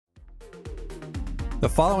The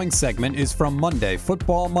following segment is from Monday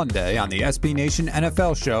Football Monday on the SB Nation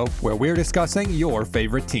NFL Show, where we're discussing your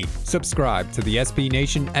favorite team. Subscribe to the SB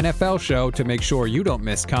Nation NFL Show to make sure you don't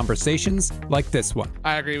miss conversations like this one.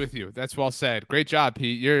 I agree with you. That's well said. Great job,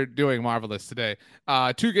 Pete. You're doing marvelous today.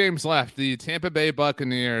 2 games left. The Tampa Bay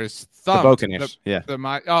Buccaneers thumped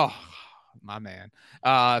my man.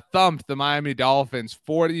 Thumped the Miami Dolphins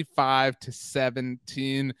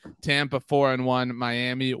 45-17. Tampa 4-1.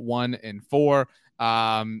 Miami 1-4.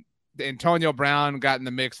 Antonio Brown got in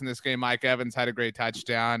the mix in this game. Mike Evans had a great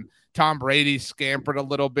touchdown. Tom Brady scampered a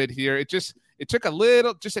little bit here. It took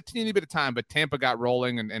just a teeny bit of time, but Tampa got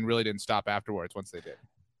rolling and really didn't stop afterwards once they did.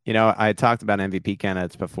 You know, I talked about MVP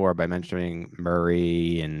candidates before by mentioning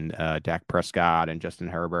Murray and Dak Prescott and Justin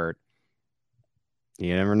Herbert.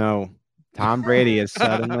 You never know. Tom Brady has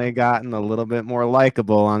suddenly gotten a little bit more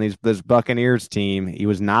likable on this Buccaneers team. He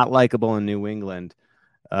was not likable in New England.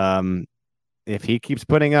 If he keeps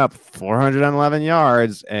putting up 411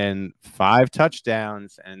 yards and 5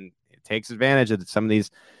 touchdowns and takes advantage of some of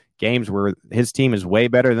these games where his team is way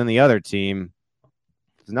better than the other team,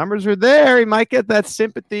 his numbers are there. He might get that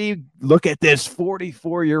sympathy. Look at this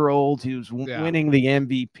 44-year-old who's winning the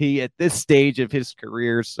MVP at this stage of his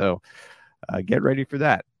career. So get ready for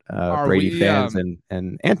that. Brady fans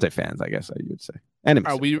and anti-fans, I guess you would say.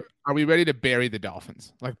 Enemies. Are we ready to bury the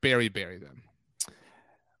Dolphins? Like bury them?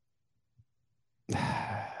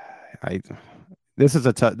 This is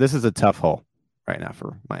a tough hole right now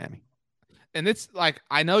for Miami. And it's like,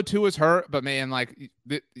 I know Tua's hurt, but man, like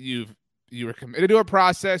you were committed to a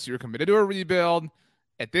process, you were committed to a rebuild.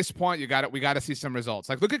 At this point, we got to see some results.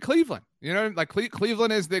 Like look at Cleveland. You know, like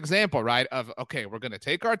Cleveland is the example, right? Of okay, we're gonna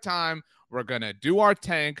take our time, we're gonna do our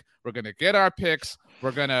tank, we're gonna get our picks,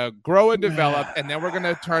 we're gonna grow and develop, and then we're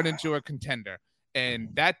gonna turn into a contender. And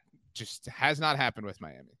that just has not happened with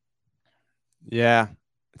Miami. Yeah,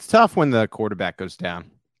 it's tough when the quarterback goes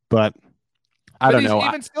down, but I don't know.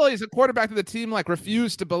 Even still, he's a quarterback that the team like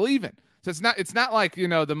refused to believe in. So it's not like, you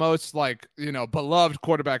know, the most like, you know, beloved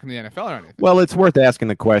quarterback in the NFL or anything. Well, it's worth asking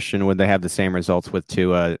the question, would they have the same results with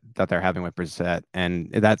Tua that they're having with Brissett?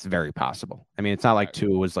 And that's very possible. I mean, it's not like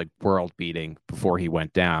Tua was like world beating before he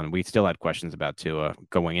went down. We still had questions about Tua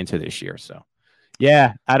going into this year. So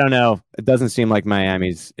yeah, I don't know. It doesn't seem like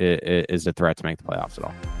Miami's is a threat to make the playoffs at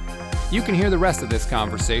all. You can hear the rest of this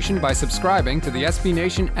conversation by subscribing to the SB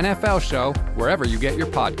Nation NFL Show wherever you get your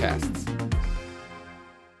podcasts.